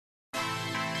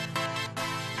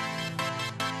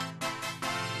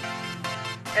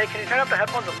Hey, can you turn up the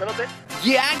headphones a little bit?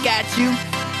 Yeah, I got you.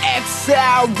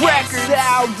 Exile Records.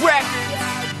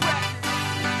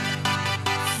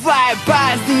 Fly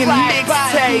Bosnian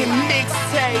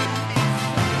mixtape.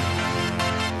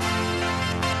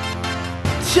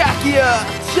 Cakija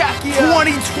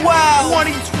 2012.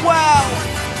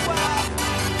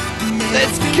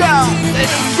 Let's go.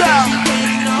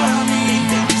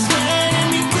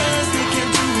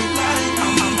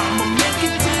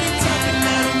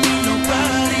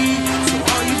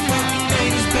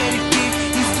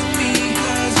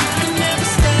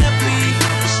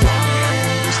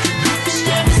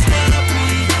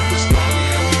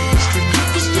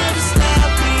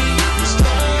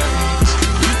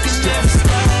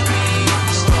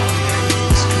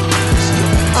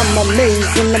 I'm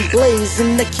amazing, I'm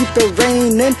blazing, I keep it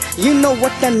raining. You know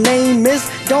what that name is,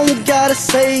 don't gotta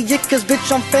say it, cause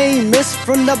bitch I'm famous.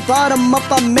 From the bottom up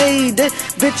I made it.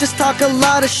 Bitches talk a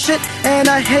lot of shit and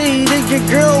I hate it. Your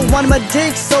girl wanted my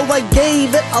dick so I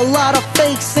gave it. A lot of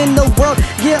fakes in the world,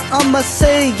 yeah I'ma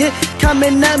say it.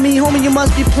 Coming at me homie, you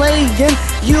must be playing.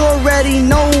 You already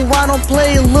know I don't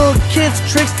play little kids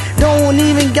tricks. Don't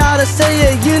even gotta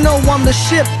say it, you know I'm the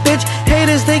shit, bitch.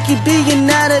 Haters, they keep being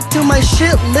added to my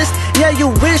shit list. Yeah, you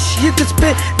wish you could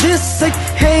spit this sick.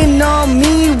 Hating on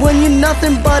me when you're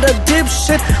nothing but a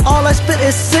dipshit. All I spit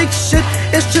is sick shit,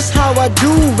 it's just how I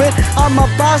do it. I'm a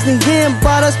Bosnian,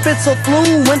 but I spit so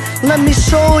fluent. Let me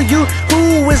show you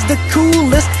who is the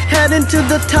coolest. Heading to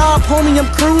the top, homie, I'm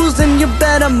cruising. You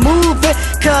better move it,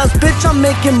 cause bitch, I'm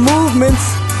making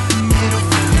movements.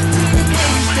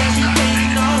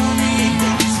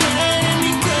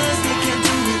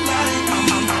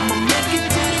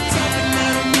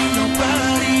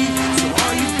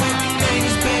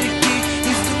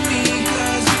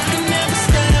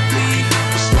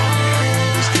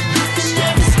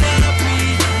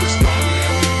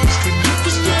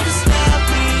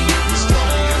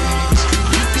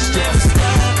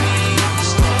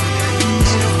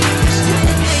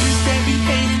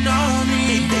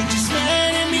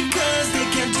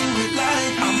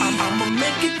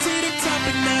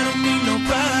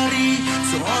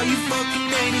 All you fucking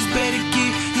haters better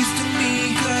get used to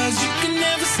me, cause you can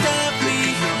never stop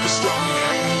me.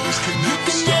 You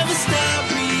can never stop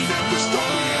me.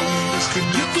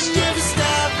 You can never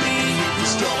stop me.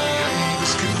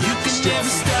 You can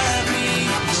never stop me.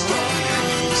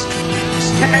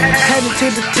 Heading to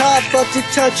the top, up to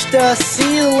touch the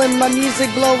ceiling. My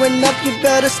music blowing up, you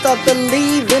better start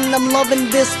believing. I'm loving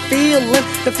this feeling.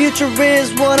 The future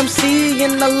is what I'm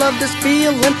seeing. I love this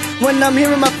feeling when I'm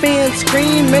hearing my fans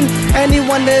screaming.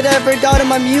 Anyone that ever doubted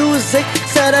my music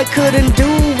said I couldn't do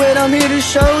it. I'm here to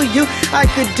show you I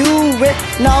could do it.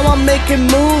 Now I'm making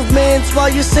movements while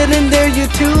you're sitting there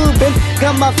YouTubing.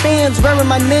 Got my fans wearing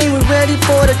my name, we're ready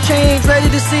for the change. Ready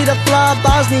to see the fly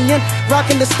Bosnian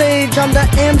rocking the stage. I'm the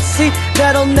MC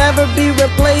that'll never be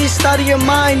replaced. Out of your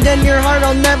mind and your heart,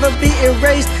 I'll never be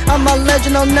erased. I'm a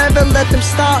legend, I'll never let them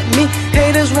stop me.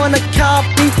 Haters wanna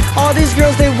copy, all these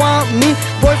girls they want me.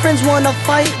 Boyfriends wanna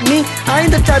fight me. I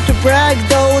ain't the type to brag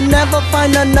though, never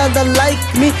find another like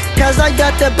me, cause I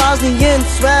got that Bosnian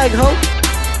swag, ho.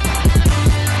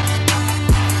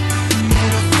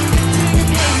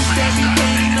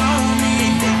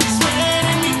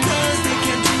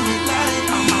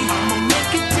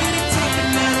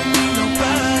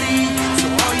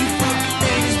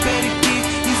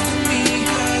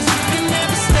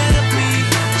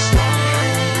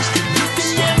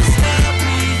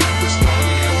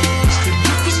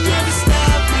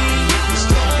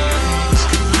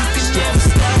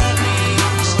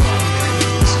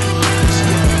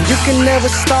 You can never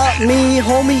stop me,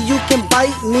 homie, you can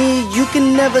bite me. You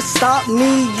can never stop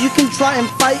me, you can try and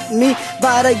fight me,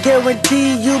 but I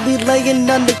guarantee you'll be laying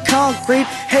under concrete.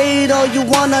 Hate all you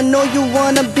want, I know you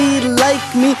wanna be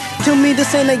like me. To me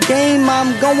this ain't a game,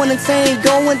 I'm going insane,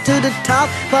 going to the top.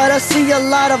 But I see a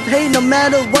lot of hate, no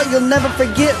matter what, you'll never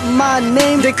forget my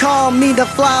name. They call me the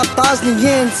fly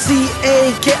Bosnian,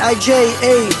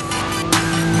 Cakija.